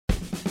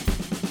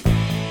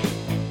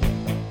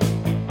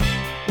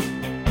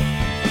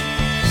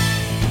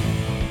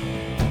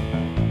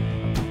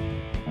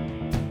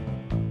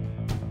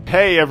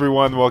Hey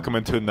everyone, welcome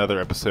into another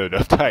episode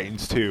of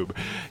Titans Tube.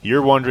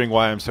 You're wondering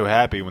why I'm so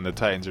happy when the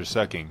Titans are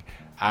sucking.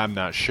 I'm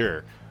not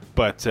sure,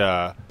 but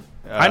I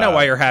know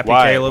why you're happy,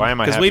 Caleb. Why am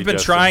I happy, because we've been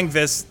Justin? trying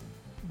this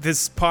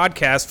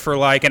podcast for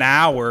like an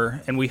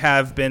hour, and we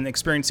have been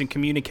experiencing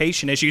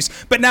communication issues.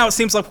 But now it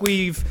seems like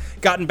we've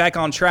gotten back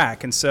on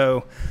track, and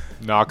so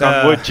knock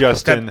on wood,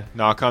 Justin.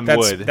 Knock on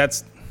wood.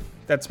 That's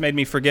made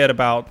me forget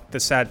about the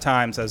sad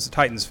times as a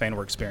Titans fan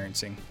we're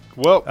experiencing.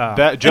 Well,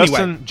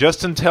 anyway,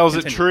 Justin tells continue.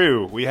 it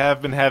true. We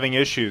have been having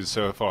issues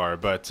so far,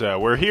 but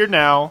we're here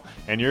now,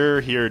 and you're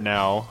here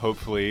now,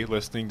 hopefully,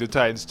 listening to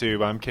Titans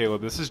Tube. I'm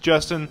Caleb. This is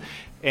Justin,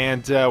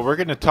 and we're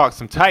going to talk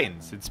some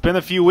Titans. It's been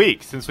a few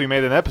weeks since we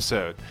made an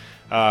episode,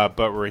 but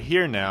we're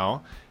here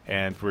now,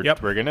 and we're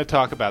going to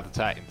talk about the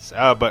Titans.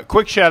 But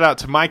quick shout-out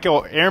to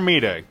Michael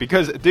Armida,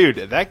 because, dude,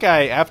 that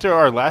guy, after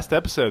our last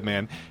episode,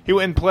 man, he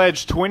went and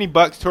pledged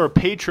 $20 to our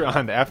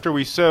Patreon after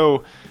we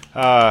so...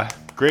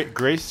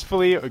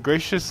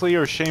 graciously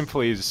or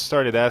shamefully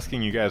started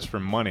asking you guys for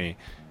money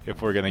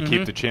if we're going to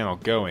keep the channel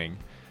going,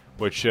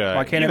 which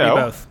why can't it be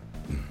both?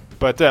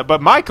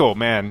 But Michael,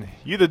 man,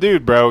 you the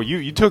dude, bro.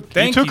 You took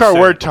you, our sir.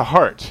 word to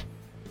heart.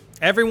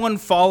 Everyone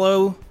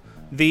follow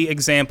the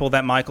example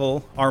that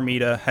Michael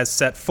Armida has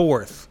set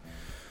forth.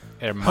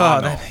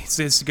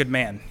 He's a good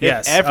man.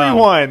 Yes. If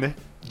everyone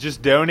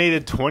just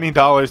donated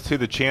 $20 to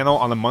the channel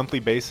on a monthly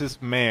basis,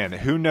 man,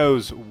 who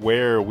knows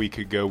where we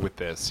could go with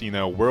this,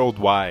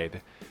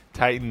 worldwide.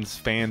 Titans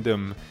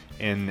fandom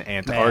in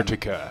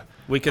Antarctica. Man,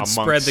 we could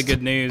spread the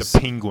good news the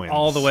penguins.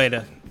 All the way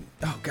to...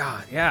 Oh,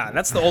 God, yeah.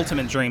 That's the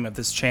ultimate dream of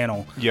this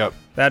channel. Yep.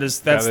 That's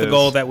the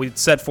goal that we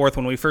set forth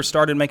when we first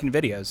started making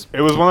videos.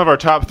 It was one of our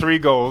top 3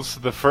 goals.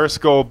 The first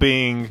goal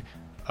being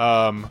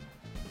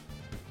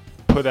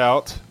put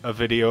out a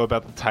video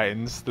about the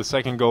Titans. The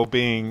second goal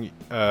being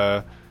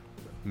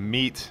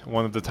meet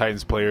one of the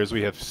Titans players.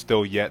 We have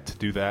still yet to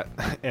do that.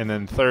 And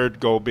then third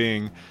goal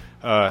being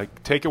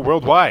take it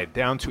worldwide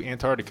down to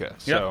Antarctica.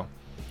 So,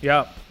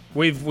 yeah,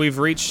 we've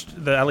reached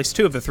at least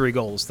 2 of the 3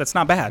 goals. That's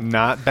not bad.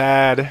 Not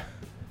bad.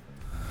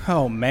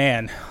 Oh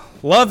man,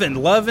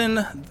 loving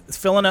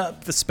filling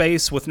up the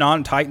space with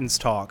non-Titans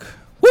talk.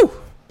 Woo!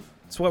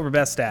 That's what we're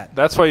best at.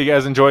 That's why you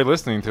guys enjoy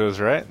listening to us,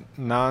 right?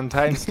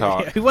 Non-Titans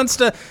talk. Who wants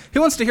to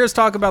hear us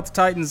talk about the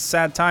Titans'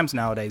 sad times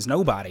nowadays?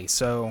 Nobody.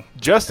 So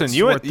Justin,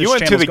 you went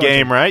to the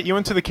game, right? You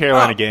went to the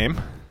Carolina game.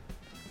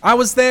 I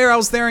was there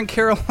in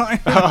Carolina.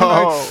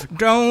 Oh. I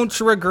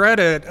don't regret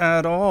it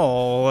at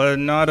all.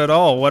 Not at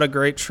all. What a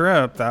great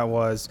trip that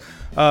was.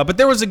 But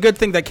there was a good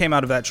thing that came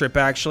out of that trip,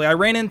 actually. I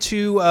ran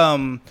into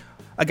a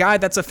guy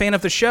that's a fan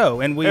of the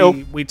show, and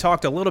we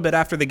talked a little bit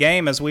after the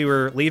game as we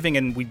were leaving,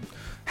 and we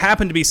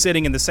happened to be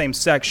sitting in the same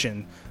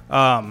section.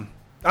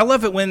 I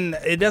love it when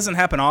it doesn't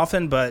happen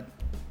often, but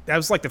that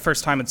was like the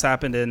first time it's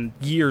happened in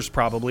years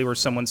probably, where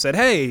someone said,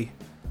 "Hey,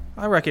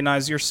 I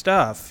recognize your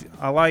stuff.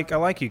 I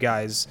like you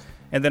guys."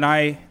 And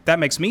then that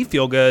makes me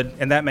feel good,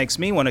 and that makes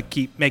me want to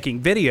keep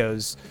making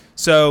videos.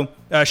 So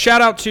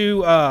shout out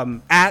to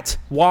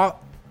WAFDog,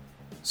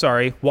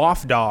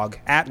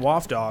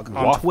 @WAFDog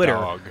on Twitter.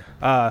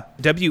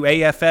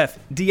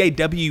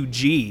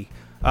 WAFFDAWG.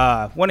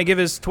 Want to give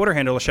his Twitter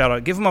handle a shout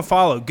out. Give him a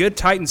follow. Good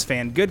Titans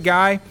fan. Good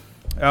guy.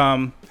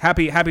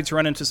 Happy to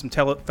run into some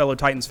fellow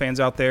Titans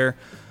fans out there.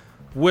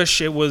 Wish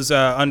it was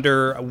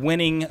under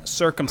winning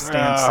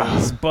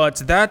circumstances, but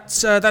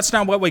that's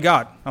not what we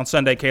got on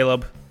Sunday,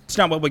 Caleb. It's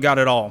not what we got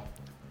at all.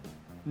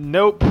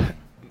 Nope,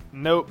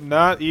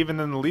 not even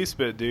in the least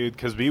bit, dude,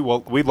 because we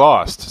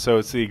lost, so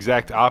it's the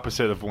exact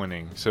opposite of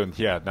winning. So,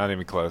 yeah, not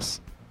even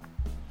close.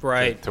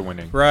 Right. To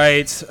winning.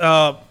 Right.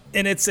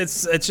 And it's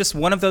just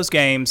one of those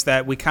games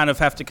that we kind of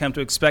have to come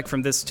to expect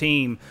from this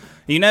team.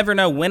 You never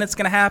know when it's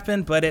going to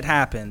happen, but it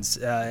happens.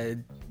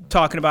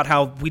 Talking about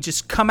how we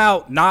just come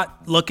out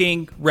not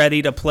looking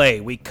ready to play.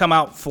 We come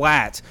out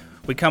flat.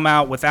 We come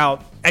out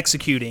without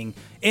executing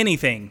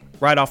anything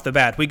right off the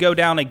bat. We go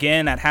down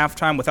again at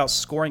halftime without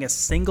scoring a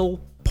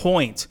single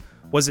point.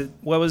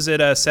 What was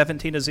it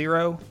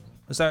 17-0?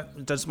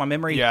 Does my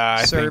memory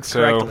serve so.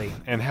 Correctly?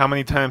 And how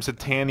many times had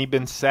Tanny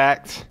been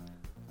sacked?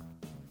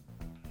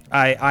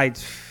 I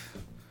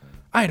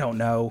don't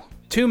know.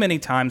 Too many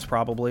times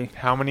probably.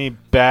 How many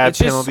bad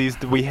penalties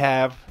did we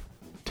have?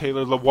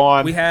 Taylor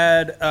Lewan. We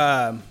had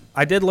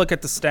I did look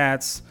at the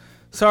stats.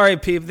 Sorry,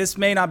 Peeve, this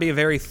may not be a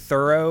very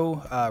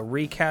thorough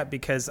recap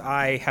because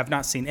I have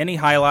not seen any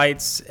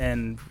highlights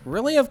and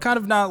really have kind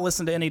of not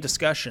listened to any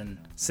discussion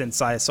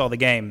since I saw the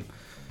game.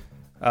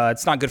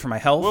 It's not good for my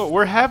health. Well,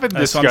 we're having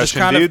discussion, so I'm just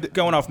kind dude. of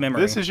going off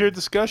memory. This is your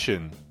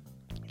discussion.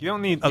 You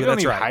don't need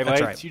right.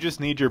 highlights. Right. You just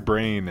need your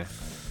brain.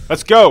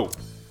 Let's go.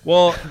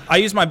 Well, I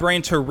used my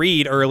brain to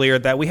read earlier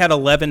that we had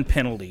 11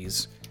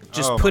 penalties,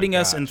 just putting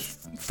us in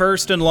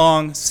first and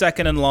long,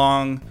 second and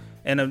long,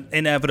 and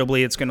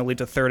inevitably it's going to lead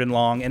to third and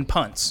long and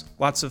punts.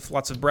 Lots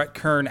of Brett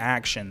Kern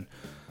action.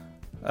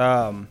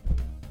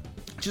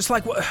 Just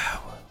like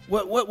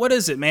what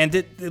is it, man?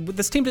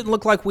 This team didn't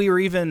look like we were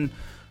even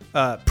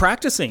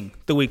practicing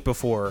the week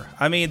before.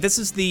 I mean, this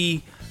is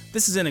the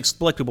this is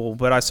inexplicable,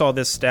 but I saw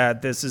this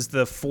stat. This is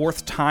the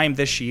 4th time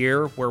this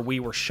year where we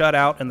were shut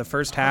out in the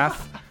first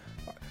half.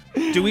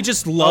 Do we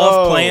just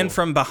love playing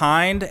from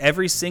behind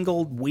every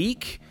single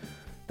week?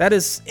 That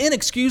is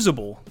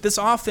inexcusable. This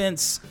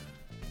offense,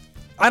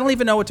 I don't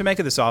even know what to make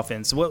of this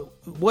offense.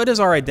 What is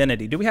our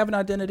identity? Do we have an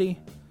identity?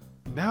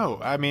 No,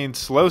 I mean,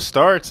 slow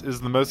starts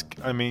is the most,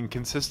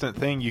 consistent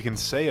thing you can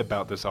say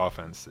about this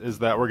offense is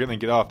that we're going to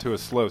get off to a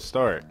slow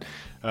start,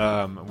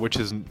 which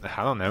is,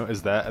 I don't know,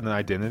 is that an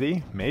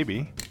identity?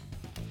 Maybe.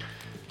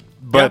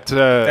 But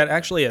that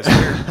actually is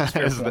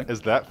fair.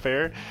 Is that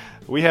fair?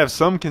 We have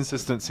some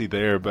consistency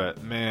there,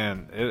 but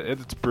man,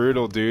 it's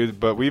brutal, dude.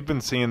 But we've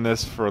been seeing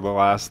this for the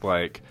last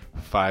 5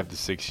 to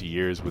 6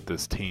 years with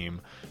this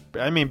team.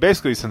 I mean,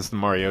 basically since the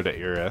Mariota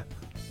era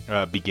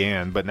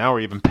began, but now we're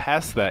even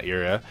past that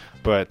era.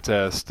 But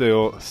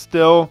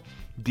still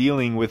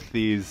dealing with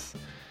these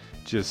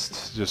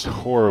just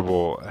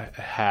horrible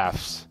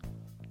halves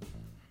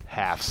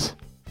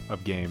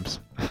of games.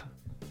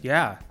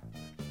 Yeah.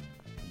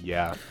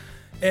 Yeah.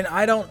 And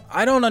I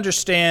don't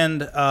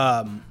understand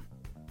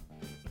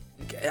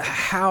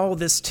how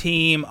this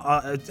team,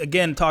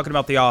 again, talking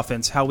about the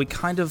offense, how we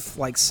kind of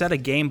set a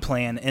game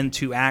plan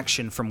into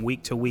action from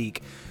week to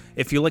week.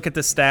 If you look at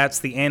the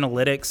stats, the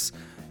analytics,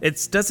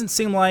 it doesn't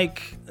seem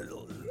like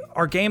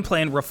our game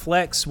plan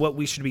reflects what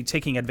we should be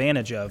taking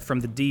advantage of from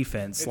the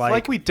defense. It's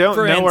like we don't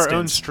know our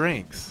own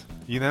strengths,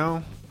 you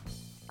know?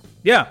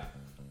 Yeah.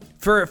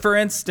 For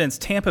instance,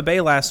 Tampa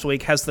Bay last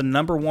week has the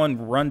number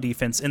 1 run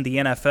defense in the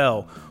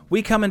NFL.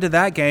 We come into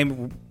that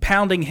game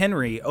pounding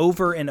Henry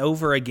over and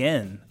over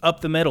again, up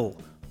the middle,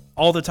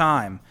 all the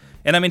time.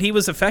 And, I mean, he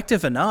was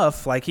effective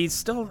enough. He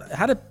still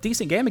had a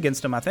decent game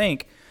against him, I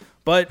think.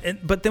 But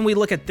then we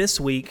look at this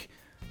week,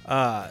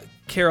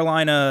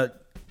 Carolina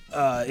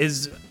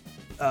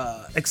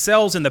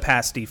excels in the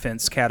pass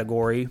defense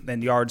category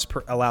and yards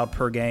allowed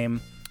per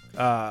game.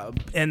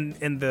 And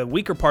in the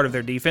weaker part of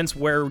their defense,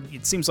 where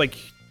it seems like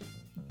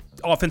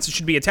offenses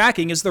should be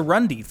attacking, is the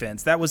run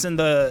defense. That was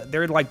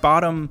they're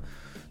bottom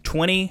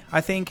 20,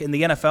 I think, in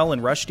the NFL in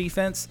rush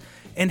defense.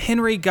 And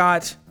Henry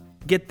got,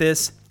 get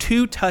this,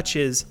 2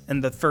 touches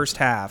in the first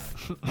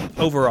half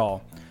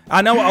overall.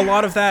 I know a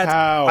lot of that.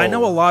 How? I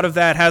know a lot of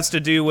that has to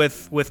do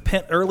with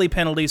early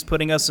penalties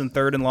putting us in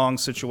 3rd and long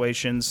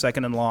situations,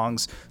 2nd and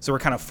longs, so we're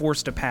kind of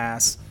forced to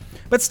pass.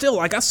 But still,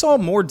 I saw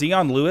more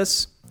Dion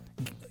Lewis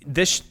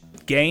this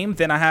game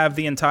than I have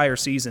the entire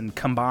season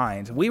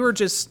combined. We were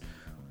just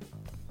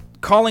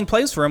calling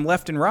plays for him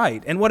left and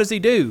right. And what does he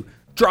do?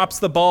 Drops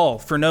the ball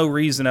for no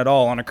reason at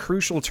all on a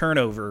crucial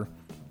turnover.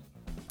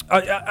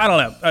 I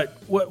don't know.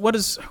 What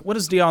is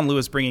Dion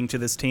Lewis bringing to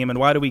this team, and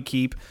why do we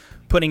keep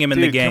putting him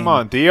in the game? Come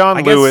on.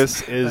 Dion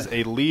Lewis is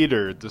a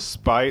leader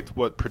despite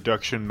what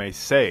production may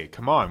say.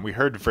 Come on. We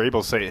heard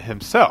Vrabel say it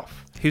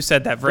himself. Who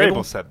said that?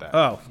 Vrabel said that.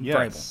 Oh,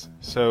 yes.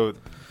 Vrabel. So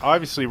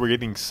obviously we're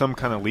getting some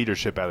kind of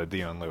leadership out of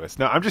Dion Lewis.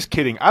 No, I'm just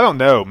kidding. I don't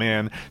know,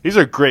 man. These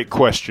are great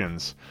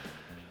questions.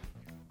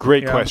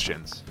 Great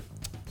questions.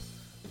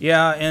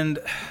 Yeah, and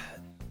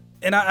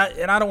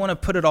I don't want to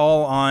put it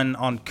all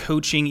on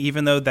coaching,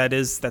 even though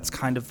that's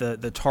kind of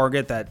the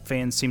target that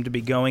fans seem to be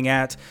going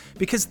at,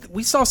 because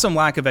we saw some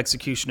lack of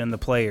execution in the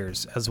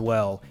players as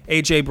well.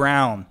 A.J.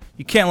 Brown,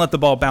 you can't let the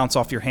ball bounce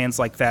off your hands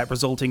like that,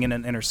 resulting in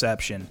an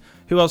interception.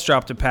 Who else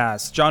dropped a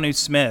pass? Jonnu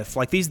Smith.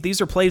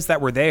 These are plays that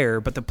were there,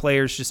 but the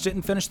players just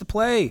didn't finish the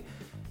play.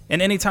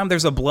 And anytime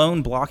there's a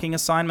blown blocking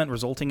assignment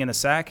resulting in a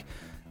sack,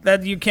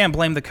 that you can't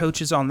blame the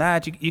coaches on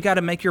that. You got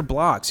to make your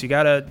blocks. You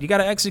got to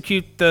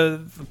execute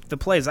the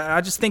plays. I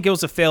just think it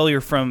was a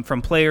failure from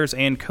players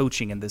and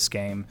coaching in this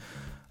game.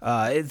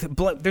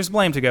 There's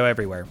blame to go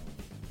everywhere.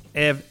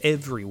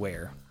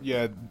 Everywhere.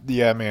 Yeah,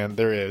 man,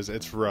 there is.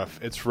 It's rough.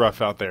 It's rough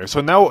out there.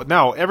 So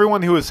now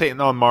everyone who is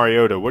hating on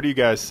Mariota, what are you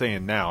guys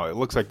saying now? It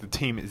looks like the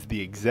team is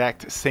the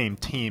exact same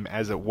team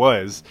as it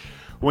was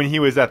when he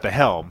was at the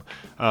helm.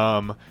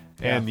 And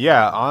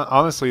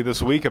honestly,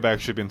 this week I've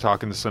actually been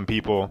talking to some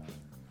people,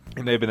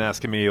 and they've been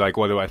asking me,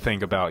 what do I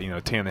think about,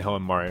 Tannehill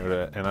and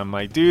Mariota? And I'm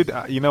like, dude,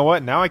 you know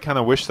what? Now I kind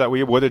of wish that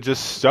we would have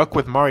just stuck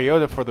with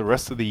Mariota for the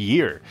rest of the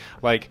year.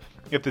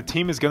 If the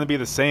team is going to be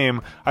the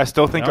same, I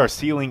still think our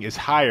ceiling is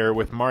higher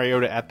with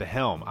Mariota at the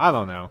helm. I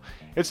don't know.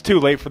 It's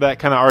too late for that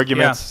kind of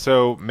arguments,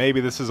 so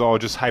maybe this is all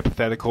just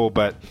hypothetical.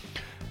 But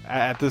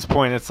at this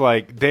point, it's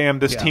damn,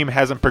 this team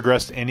hasn't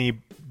progressed any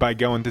by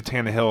going to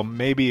Tannehill.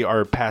 Maybe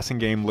our passing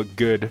game looked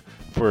good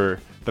for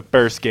the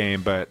first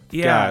game, but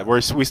God,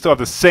 we still have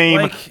the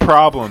same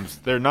problems.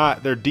 They're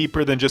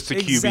deeper than just a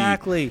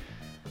QB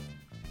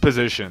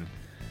position.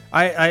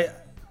 I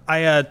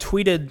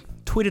tweeted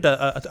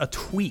a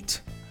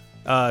tweet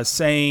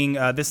saying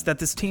that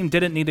this team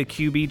didn't need a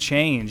QB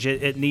change.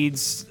 It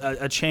needs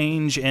a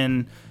change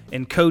in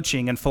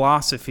coaching and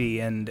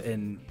philosophy and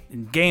in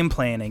game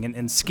planning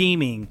and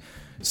scheming,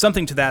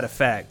 something to that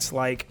effect.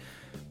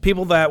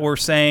 People that were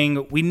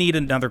saying we need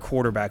another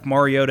quarterback.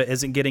 Mariota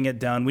isn't getting it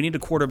done. We need a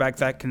quarterback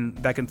that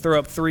can throw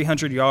up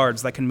 300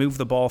 yards, that can move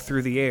the ball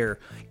through the air.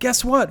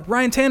 Guess what?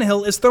 Ryan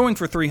Tannehill is throwing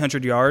for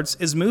 300 yards,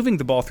 is moving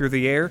the ball through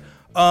the air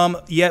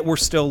Yet we're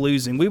still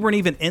losing. We weren't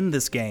even in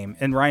this game,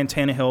 and Ryan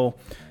Tannehill,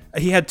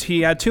 he had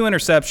 2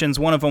 interceptions.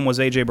 One of them was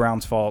A.J.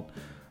 Brown's fault,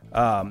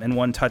 and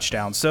 1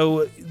 touchdown.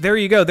 So there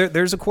you go.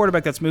 There's a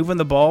quarterback that's moving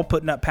the ball,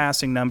 putting up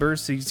passing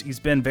numbers. He's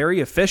been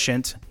very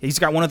efficient. He's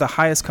got one of the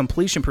highest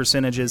completion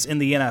percentages in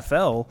the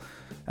NFL,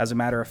 as a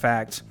matter of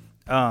fact.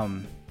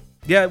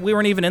 Yeah, we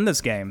weren't even in this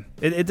game.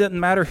 It didn't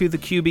matter who the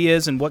QB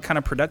is and what kind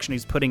of production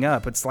he's putting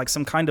up. It's like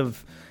some kind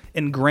of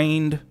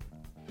ingrained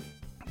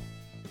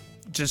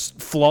just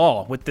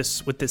flaw with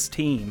this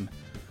team.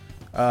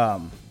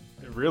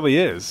 It really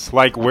is.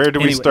 Like, where do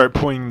we start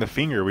pointing the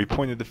finger? We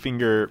pointed the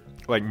finger,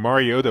 like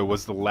Mariota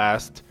was the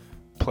last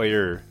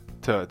player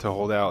to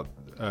hold out,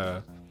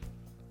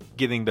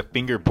 getting the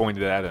finger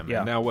pointed at him. Yeah.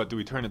 And now what, do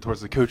we turn it towards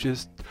the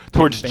coaches?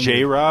 Towards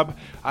J-Rob?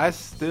 I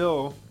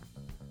still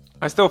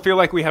feel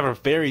like we have a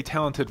very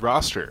talented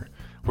roster.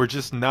 We're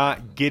just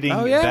not getting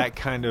that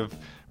kind of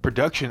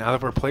production out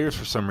of our players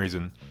for some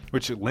reason,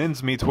 which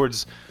lends me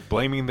towards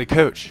blaming the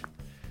coach.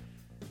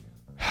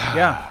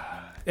 Yeah.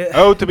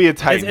 To be a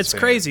Titans It's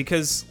fan. crazy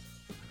because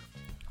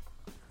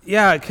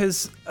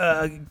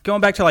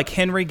going back to like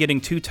Henry getting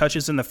 2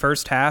 touches in the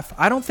first half,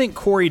 I don't think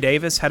Corey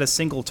Davis had a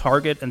single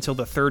target until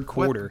the third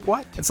quarter.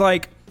 What? It's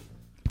like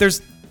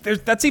there's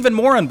that's even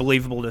more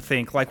unbelievable to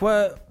think. Like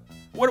what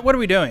are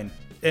we doing?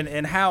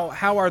 And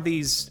how do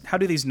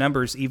these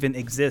numbers even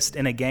exist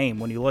in a game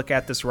when you look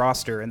at this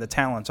roster and the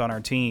talent on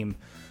our team?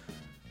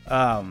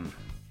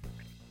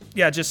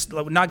 Just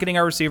not getting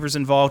our receivers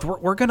involved.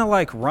 We're going to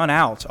like run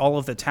out all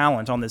of the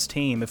talent on this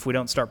team if we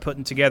don't start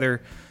putting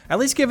together, at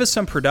least give us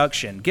some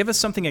production, give us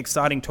something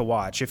exciting to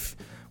watch. If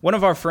one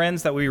of our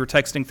friends that we were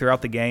texting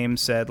throughout the game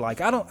said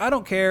like, I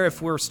don't care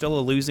if we're still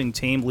a losing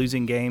team,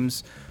 losing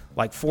games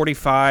like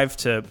 45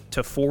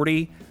 to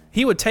 40,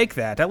 he would take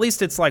that. At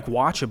least it's like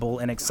watchable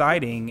and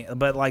exciting,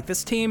 but like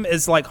this team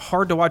is like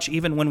hard to watch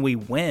even when we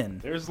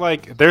win. There's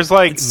 9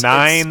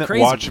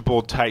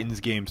 watchable Titans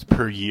games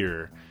per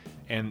year.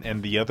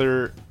 And the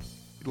other,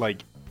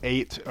 like,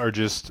 8 are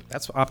just...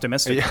 That's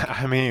optimistic. Yeah,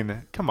 I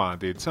mean, come on,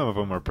 dude. Some of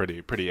them are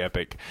pretty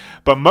epic.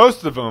 But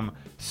most of them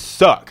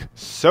suck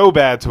so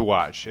bad to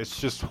watch. It's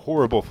just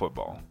horrible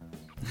football.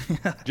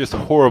 Just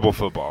horrible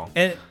football.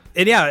 And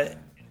I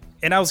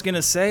was going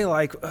to say,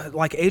 like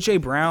A.J.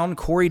 Brown,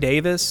 Corey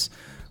Davis,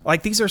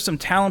 like, these are some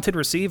talented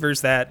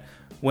receivers that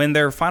when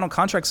their final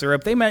contracts are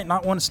up, they might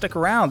not want to stick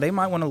around. They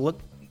might want to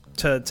look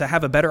to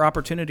have a better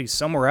opportunity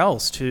somewhere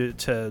else to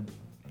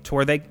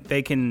where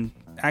they can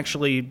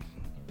actually,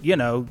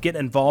 get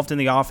involved in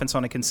the offense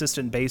on a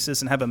consistent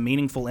basis and have a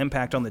meaningful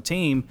impact on the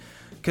team,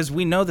 because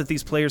we know that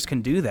these players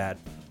can do that.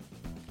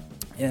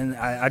 And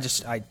I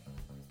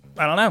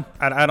don't know.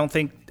 I don't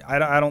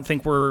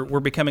think we're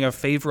becoming a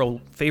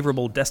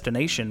favorable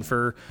destination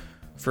for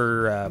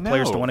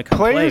players to want to come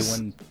play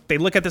when they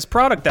look at this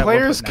product that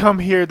players come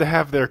here to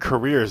have their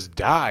careers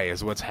die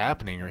is what's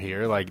happening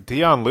here. Like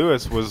Deion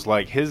Lewis was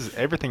like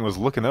everything was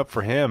looking up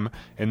for him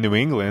in New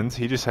England.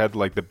 He just had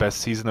like the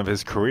best season of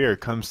his career.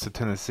 Comes to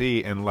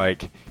Tennessee and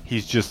like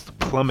he's just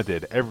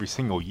plummeted every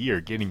single year,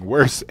 getting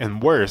worse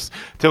and worse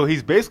till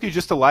he's basically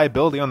just a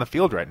liability on the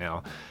field right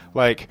now.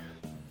 Like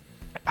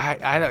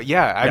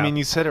I mean,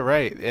 you said it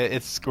right.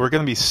 We're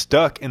going to be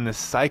stuck in this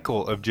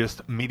cycle of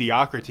just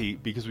mediocrity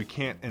because we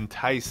can't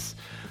entice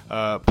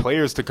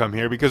players to come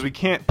here because we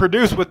can't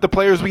produce with the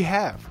players we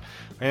have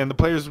and the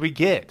players we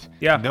get.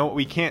 Yeah. No,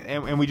 we can't,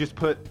 and we just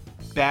put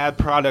bad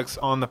products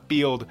on the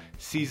field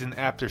season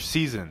after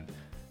season.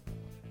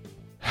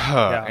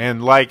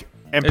 And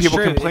people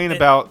complain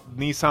about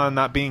Nissan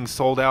not being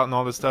sold out and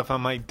all this stuff.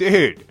 I'm like,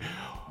 dude.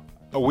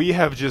 We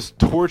have just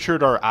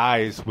tortured our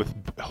eyes with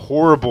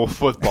horrible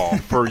football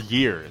for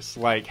years.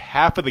 Like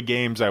half of the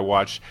games I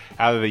watch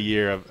out of the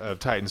year of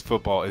Titans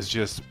football is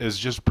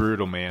just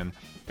brutal, man.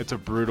 It's a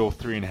brutal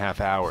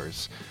 3.5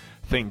 hours.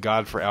 Thank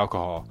God for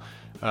alcohol.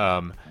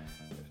 But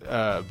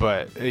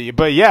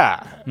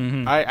yeah,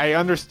 I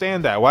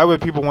understand that. Why would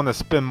people want to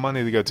spend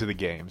money to go to the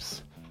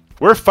games?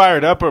 We're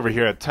fired up over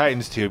here at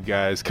Titans Tube,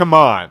 guys. Come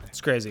on, it's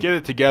crazy. Get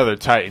it together,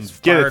 Titans.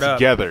 Get it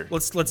together.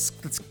 Let's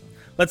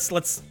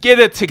get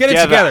it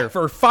together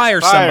for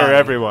fire somebody.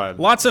 Everyone.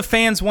 Lots of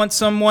fans want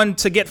someone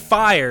to get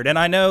fired, and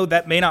I know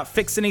that may not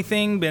fix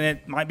anything, but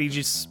it might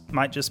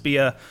just be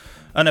an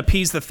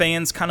appease the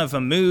fans kind of a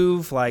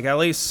move. Like at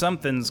least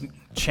something's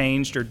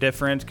changed or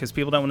different because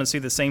people don't want to see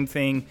the same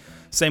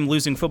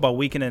losing football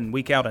week in and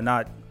week out and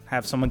not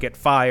have someone get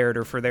fired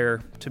or for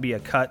there to be a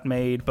cut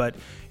made. But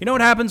you know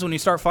what happens when you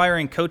start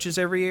firing coaches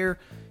every year?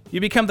 You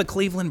become the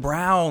Cleveland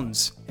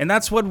Browns, and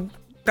that's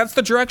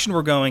the direction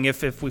we're going.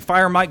 If we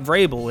fire Mike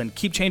Vrabel and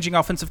keep changing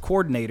offensive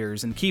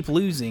coordinators and keep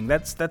losing,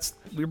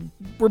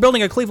 we're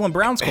building a Cleveland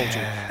Browns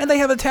culture, and they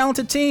have a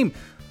talented team.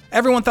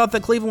 Everyone thought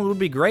that Cleveland would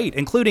be great,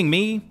 including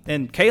me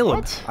and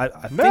Caleb. I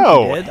think we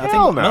did. I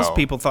think most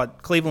people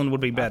thought Cleveland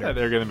would be better. I thought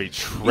they're going to be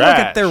trash. You look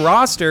at their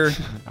roster.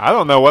 I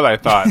don't know what I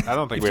thought. I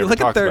don't think we ever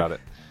talked about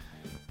it.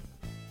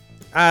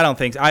 I don't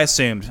think. I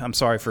assumed. I'm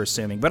sorry for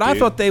assuming, but I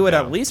thought they would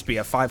at least be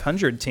a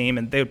 500 team,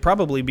 and they would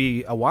probably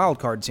be a wild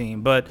card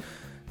team. But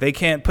they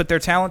can't put their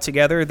talent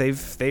together. They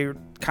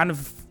kind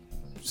of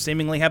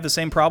seemingly have the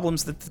same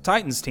problems that the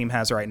Titans team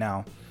has right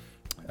now.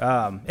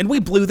 And we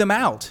blew them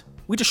out.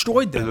 We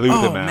destroyed them.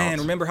 Man,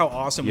 remember how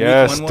awesome Week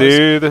 1 was?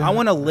 Dude. I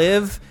want to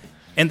live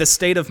in the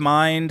state of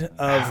mind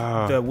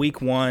of the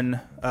Week 1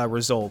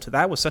 result.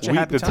 That was such a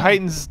happy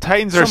time. The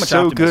Titans are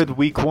so good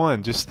Week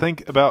 1. Just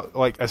think about,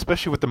 like,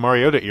 especially with the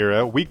Mariota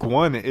era, Week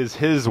 1 is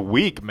his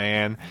week,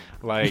 man.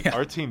 Like,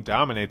 our team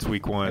dominates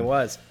Week 1. It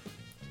was.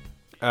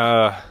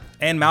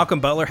 And Malcolm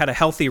Butler had a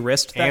healthy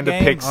wrist that game. And a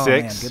pick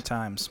six. Man, good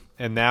times.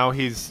 And now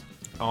he's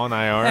on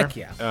IR. Heck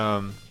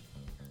yeah.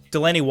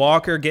 Delanie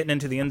Walker getting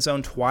into the end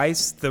zone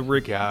twice. The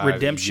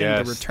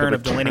redemption, the return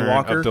of Delanie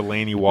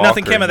Walker.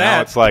 Nothing came of that.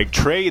 Now it's like,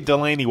 trade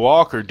Delanie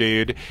Walker,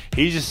 dude.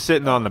 He's just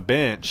sitting on the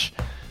bench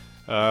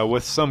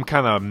with some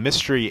kind of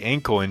mystery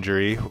ankle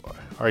injury.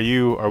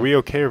 Are we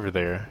okay over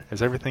there?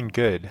 Is everything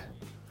good?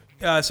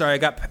 Sorry,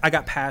 I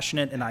got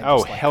passionate and I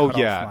just hell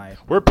yeah.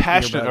 We're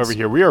passionate over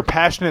here. We are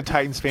passionate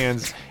Titans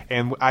fans,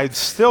 and I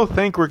still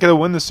think we're going to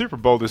win the Super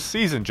Bowl this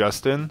season,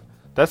 Justin.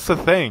 That's the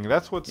thing.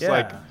 That's what's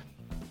like.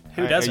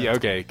 Who doesn't?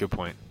 Okay, good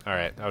point. All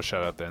right, I'll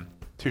shut up then.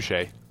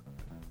 Touche.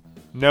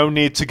 No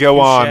need to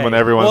go on when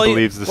everyone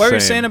believes the same. What you're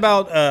saying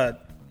about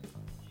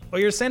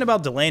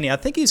Delanie, I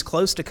think he's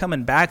close to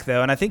coming back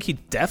though, and I think he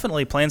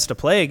definitely plans to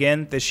play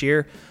again this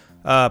year,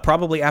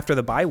 probably after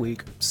the bye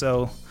week.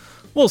 So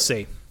we'll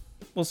see.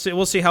 We'll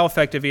see how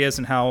effective he is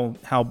and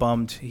how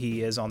bummed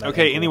he is on that.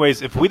 Okay,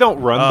 anyways, if we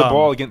don't run the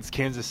ball against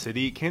Kansas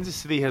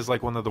City has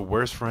like one of the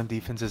worst run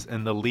defenses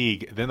in the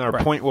league. Then our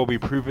point will be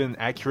proven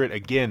accurate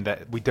again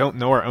that we don't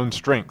know our own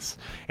strengths.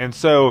 And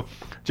so,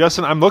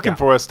 Justin, I'm looking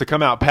for us to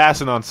come out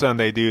passing on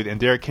Sunday, dude, and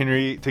Derrick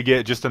Henry to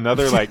get just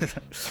another like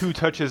 2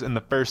 touches in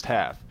the first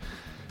half.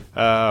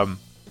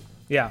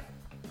 Yeah.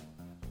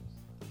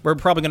 We're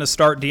probably going to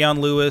start Deion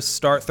Lewis,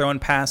 start throwing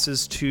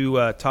passes to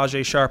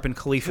Tajay Sharp and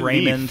Khalif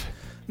Raymond.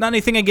 Not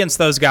anything against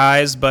those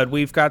guys, but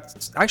we've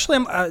got.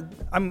 Actually,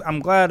 I'm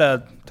glad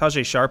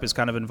Tajay Sharp is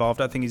kind of involved.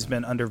 I think he's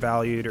been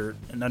undervalued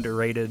and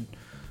underrated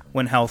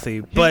when healthy.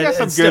 But he's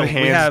got some good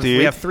hands, dude.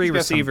 We have 3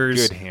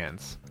 receivers. Good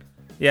hands.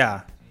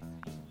 Yeah,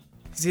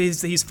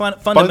 he's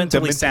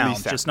fundamentally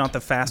sound, just not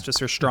the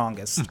fastest or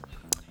strongest.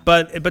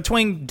 But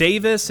between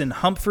Davis and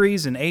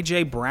Humphreys and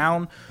AJ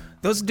Brown,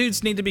 those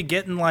dudes need to be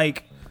getting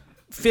like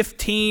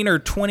 15 or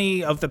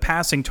 20 of the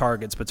passing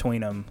targets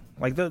between them.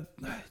 Like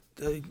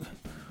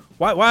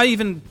Why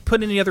even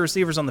put any other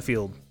receivers on the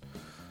field?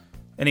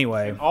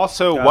 Anyway. And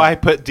also, why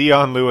put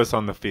Deion Lewis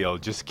on the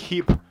field? Just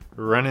keep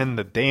running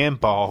the damn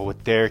ball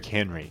with Derrick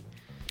Henry.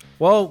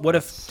 Well, what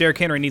if Derrick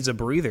Henry needs a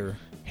breather?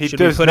 He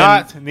does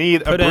not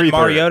need a breather. Put in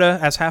Mariota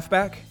as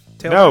halfback?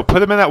 Taylor? No,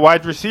 put him in that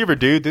wide receiver,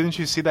 dude. Didn't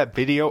you see that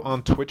video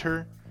on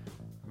Twitter?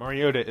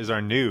 Mariota is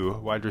our new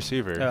wide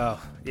receiver. Oh,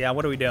 yeah.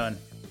 What are we doing?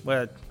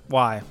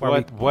 Why?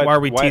 Why are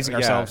we teasing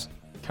ourselves?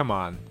 Come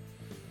on.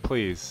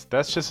 Please.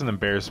 That's just an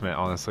embarrassment,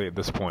 honestly, at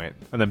this point.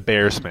 An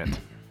embarrassment.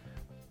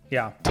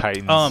 Yeah.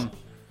 Titans.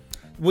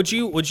 Would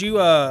you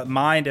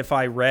mind if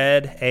I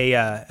read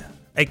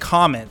a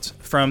comment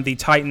from the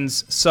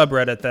Titans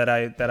subreddit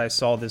that I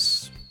saw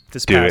this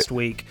past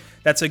week?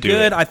 That's a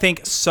good, I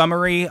think,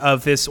 summary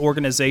of this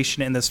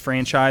organization and this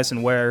franchise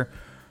and where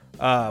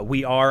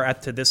we are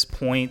at to this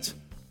point.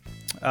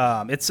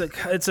 It's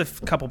a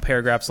couple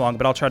paragraphs long,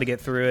 but I'll try to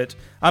get through it.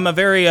 I'm a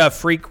very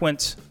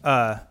frequent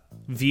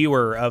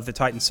viewer of the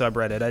Titans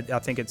subreddit. I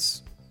think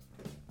it's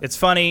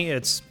funny,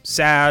 it's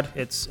sad,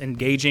 it's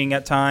engaging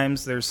at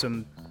times. There's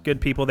some good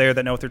people there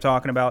that know what they're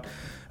talking about.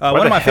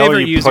 One of my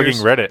favorite users. Plugging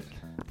Reddit?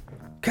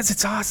 Because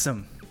it's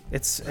awesome.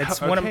 It's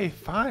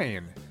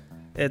fine.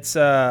 It's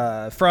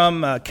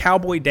from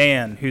Cowboy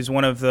Dan, who's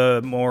one of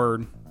the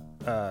more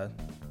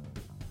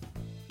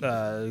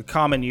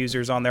common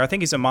users on there. I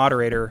think he's a mod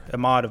of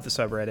the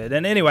subreddit.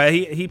 And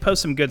anyway, he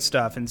posts some good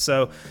stuff. And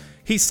so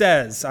he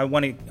says, I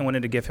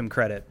wanted to give him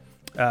credit.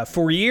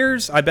 For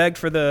years, I begged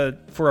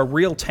for a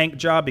real tank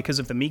job because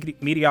of the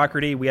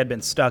mediocrity we had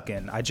been stuck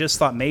in. I just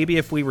thought maybe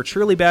if we were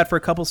truly bad for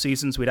a couple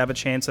seasons, we'd have a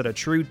chance at a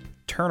true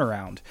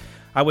turnaround.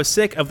 I was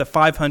sick of the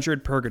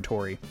 500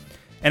 purgatory,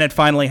 and it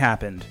finally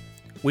happened.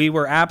 We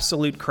were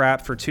absolute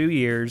crap for 2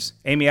 years.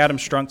 Amy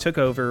Adams Strunk took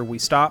over. We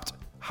stopped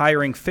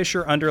hiring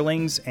Fisher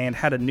underlings and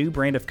had a new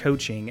brand of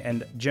coaching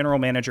and general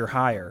manager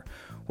hire.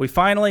 We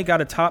finally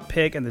got a top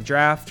pick in the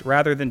draft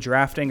rather than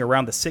drafting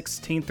around the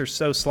 16th or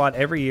so slot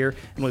every year,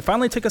 and we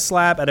finally took a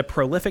slab at a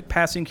prolific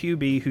passing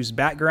QB whose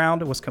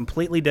background was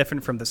completely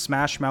different from the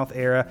smash mouth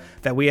era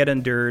that we had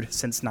endured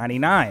since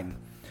 '99.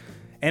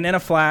 And in a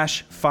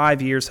flash,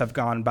 5 years have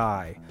gone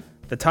by.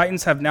 The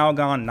Titans have now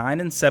gone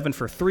 9-7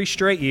 for 3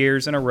 straight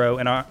years in a row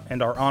and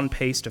are on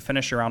pace to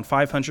finish around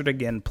 500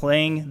 again,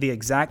 playing the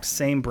exact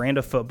same brand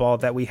of football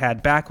that we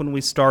had back when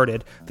we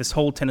started this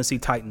whole Tennessee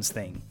Titans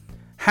thing.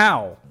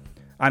 How?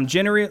 I'm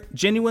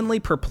genuinely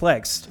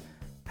perplexed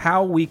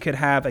how we could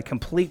have a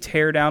complete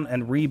teardown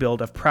and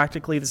rebuild of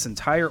practically this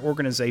entire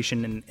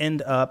organization and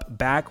end up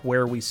back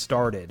where we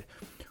started.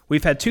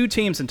 We've had 2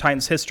 teams in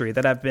Titans history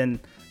that have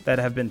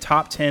been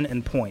top 10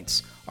 in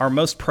points. Our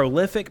most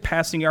prolific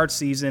passing yard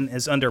season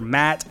is under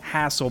Matt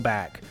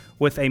Hasselbeck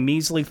with a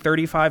measly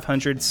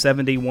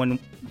 3,571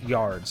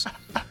 yards,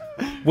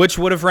 which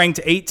would have ranked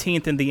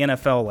 18th in the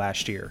NFL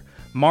last year.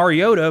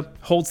 Mariota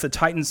holds the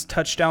Titans'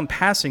 touchdown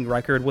passing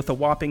record with a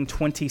whopping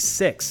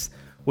 26,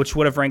 which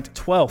would have ranked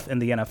 12th in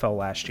the NFL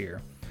last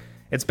year.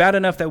 It's bad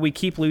enough that we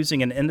keep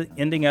losing and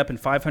ending up in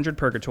 500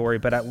 purgatory,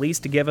 but at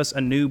least give us a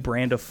new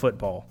brand of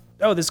football.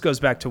 Oh, this goes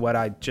back to what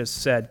I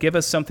just said. Give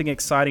us something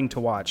exciting to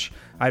watch.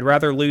 I'd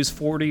rather lose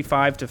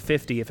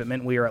 45-50 if it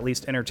meant we are at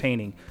least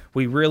entertaining.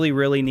 We really,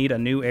 really need a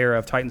new era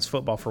of Titans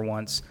football for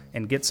once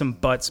and get some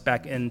butts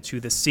back into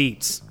the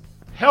seats.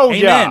 Hell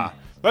Amen. yeah.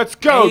 Let's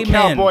go, Amen.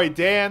 Cowboy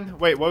Dan.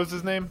 Wait, what was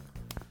his name?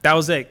 That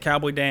was it,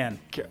 Cowboy Dan.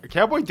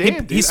 Cowboy Dan,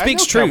 dude. He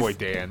speaks I know truth.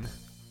 Cowboy Dan.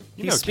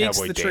 You He know speaks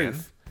Cowboy the Dan.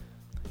 truth.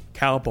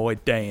 Cowboy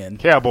Dan.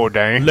 Cowboy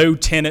Dan.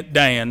 Lieutenant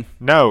Dan.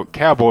 No,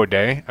 Cowboy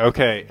Dan.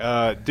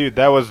 Okay, dude,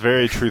 that was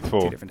very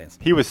truthful. Two different days.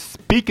 He was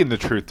speaking the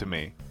truth to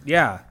me.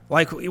 Yeah,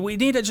 like we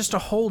need just a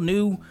whole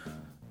new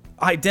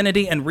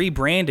identity and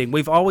rebranding.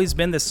 We've always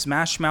been this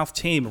smash mouth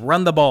team.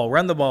 Run the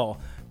ball,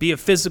 be a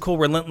physical,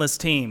 relentless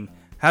team.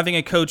 Having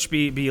a coach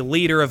be a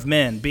leader of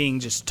men, being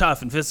just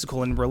tough and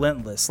physical and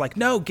relentless. Like,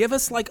 no, give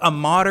us like a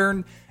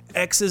modern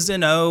X's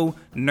and O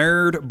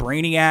nerd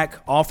brainiac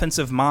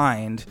offensive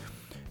mind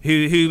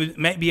who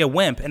may be a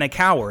wimp and a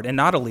coward and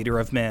not a leader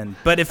of men.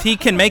 But if he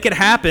can make it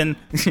happen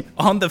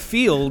on the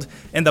field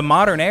in the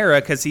modern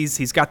era because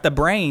he's got the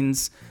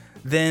brains,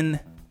 then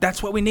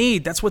that's what we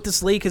need. That's what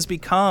this league has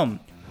become.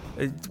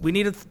 We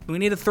need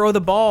to throw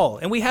the ball,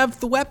 and we have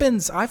the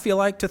weapons, I feel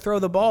like, to throw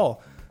the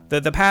ball.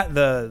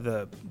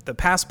 The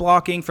pass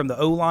blocking from the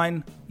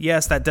O-line,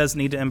 yes, that does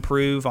need to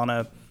improve on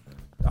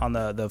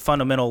the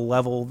fundamental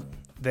level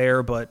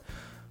there, but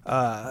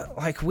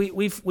like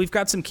we've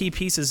got some key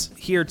pieces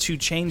here to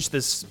change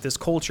this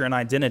culture and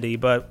identity,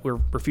 but we're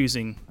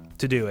refusing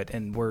to do it,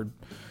 and we're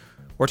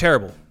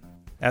terrible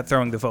at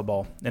throwing the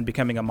football and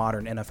becoming a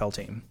modern NFL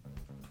team.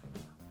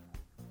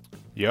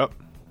 Yep.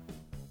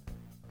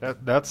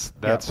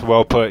 That's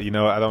well put. You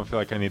know, I don't feel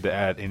like I need to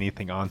add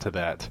anything onto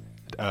that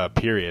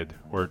period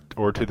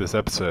or to this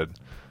episode.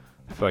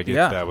 I feel like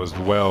that was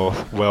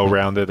well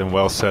rounded and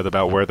well said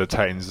about where the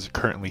Titans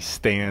currently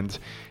stand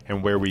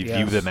and where we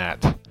view them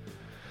at.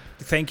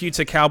 Thank you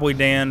to Cowboy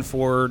Dan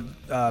for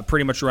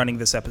pretty much running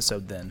this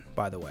episode then,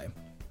 by the way.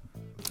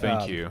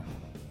 Thank you.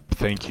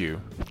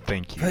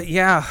 But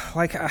yeah,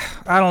 like,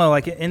 I don't know,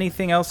 like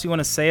anything else you want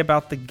to say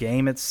about the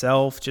game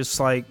itself? Just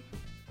like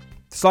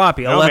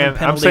sloppy, 11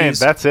 penalties. I'm saying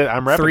that's it.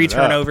 I'm wrapping 3 it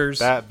up. turnovers.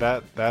 That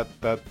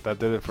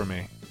did it for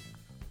me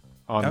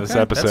on this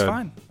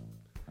episode.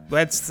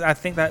 That's fine. I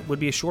think that would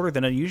be a shorter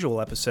than a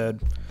usual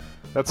episode.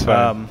 That's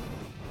fine.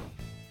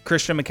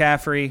 Christian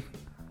McCaffrey,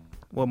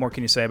 what more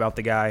can you say about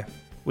the guy?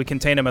 We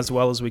contained him as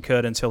well as we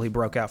could until he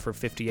broke out for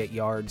 58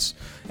 yards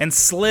and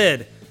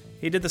slid.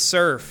 He did the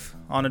surf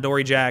on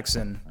Adoree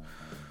Jackson.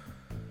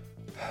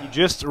 He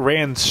just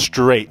ran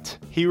straight.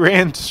 He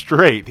ran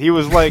straight. He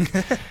was like,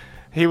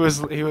 he was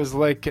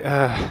like,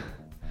 man.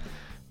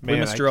 We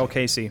miss Jarrell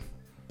Casey.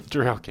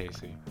 Jarrell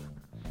Casey.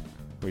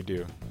 We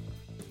do.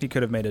 He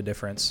could have made a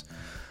difference.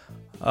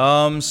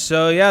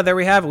 So yeah, there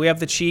we have it. We have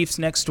the Chiefs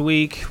next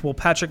week. Will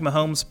Patrick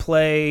Mahomes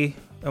play?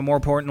 And more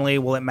importantly,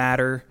 will it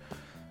matter?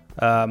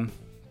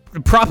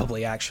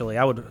 Probably, actually.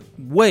 I would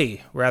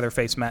way rather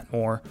face Matt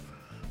Moore.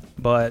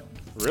 But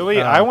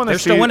really, I want to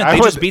see. They're still winning. They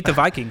just beat the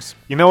Vikings.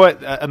 You know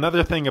what?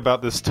 Another thing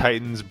about this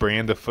Titans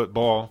brand of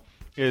football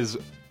is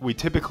we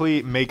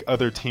typically make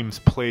other teams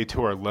play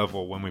to our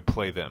level when we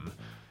play them.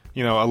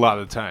 You know, a lot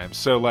of the time.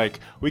 So,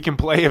 like, we can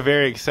play a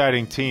very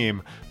exciting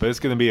team, but it's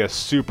going to be a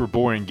super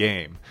boring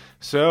game.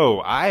 So,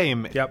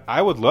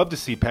 I would love to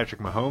see Patrick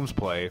Mahomes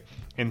play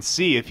and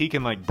see if he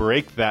can, like,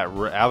 break that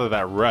out of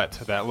that rut,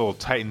 that little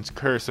Titans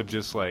curse of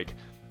just, like,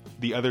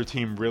 the other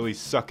team really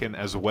sucking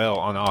as well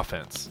on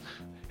offense.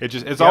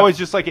 It's always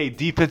just like a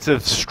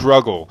defensive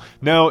struggle.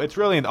 No, it's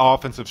really an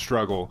offensive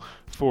struggle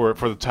for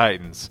the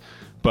Titans.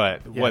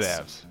 But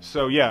whatevs.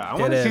 So, yeah, I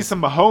want to see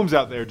some Mahomes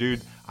out there,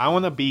 dude. I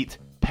want to beat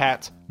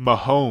Pat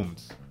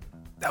Mahomes.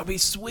 That would be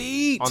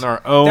sweet. On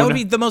our own. That would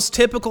be the most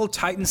typical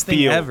Titans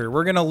thing ever.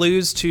 We're going to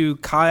lose to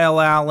Kyle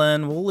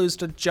Allen. We'll lose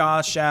to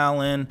Josh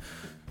Allen,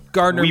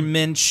 Gardner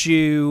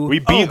Minshew. We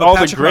beat all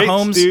Patrick the greats,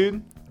 Mahomes,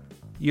 dude.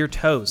 You're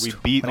toast. We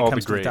beat when it all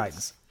comes the greats. To the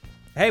Titans.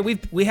 Hey,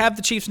 we have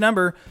the Chiefs'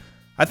 number.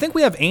 I think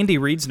we have Andy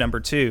Reid's number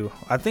too.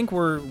 I think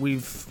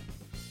we've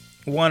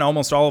won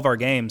almost all of our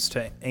games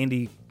to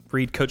Andy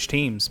Reid coach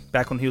teams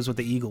back when he was with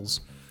the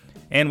Eagles,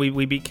 and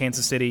we beat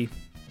Kansas City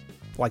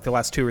like the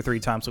last 2 or 3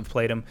 times we've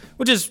played them,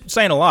 which is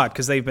saying a lot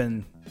because they've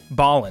been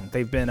balling.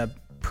 They've been a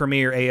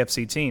premier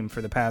AFC team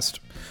for the past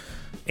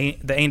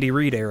the Andy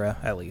Reid era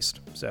at least.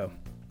 So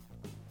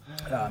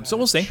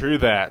we'll see. True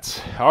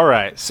that. All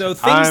right. So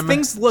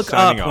things look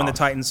up when the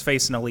Titans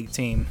face an elite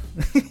team.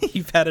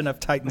 You've had enough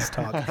Titans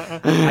talk.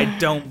 I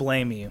don't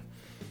blame you.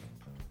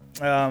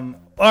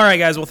 All right,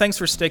 guys. Well, thanks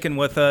for sticking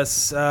with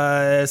us.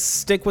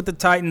 Stick with the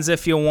Titans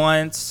if you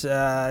want.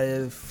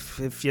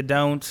 If you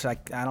don't,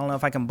 I don't know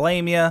if I can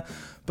blame you.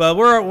 But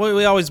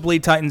we always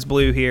bleed Titans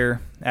blue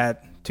here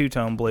at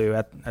Two-Tone Blue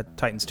at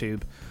Titans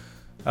Tube.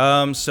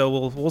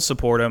 So we'll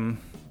support them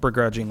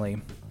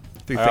begrudgingly.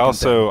 I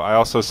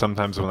also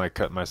sometimes when I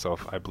cut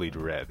myself, I bleed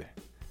red.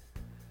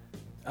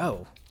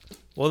 Oh,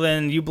 well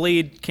then you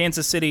bleed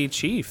Kansas City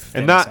Chief.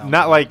 And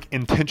not like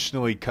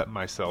intentionally cut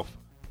myself,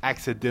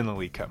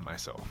 accidentally cut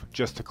myself.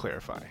 Just to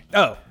clarify.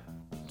 Oh,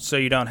 so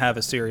you don't have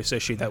a serious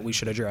issue that we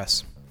should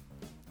address?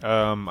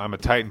 I'm a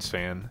Titans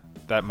fan.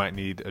 That might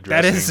need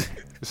addressing. That is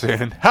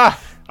soon. Ha!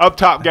 Up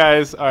top,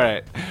 guys. All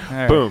right.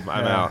 Boom.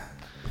 I'm out.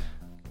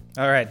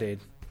 All right, dude.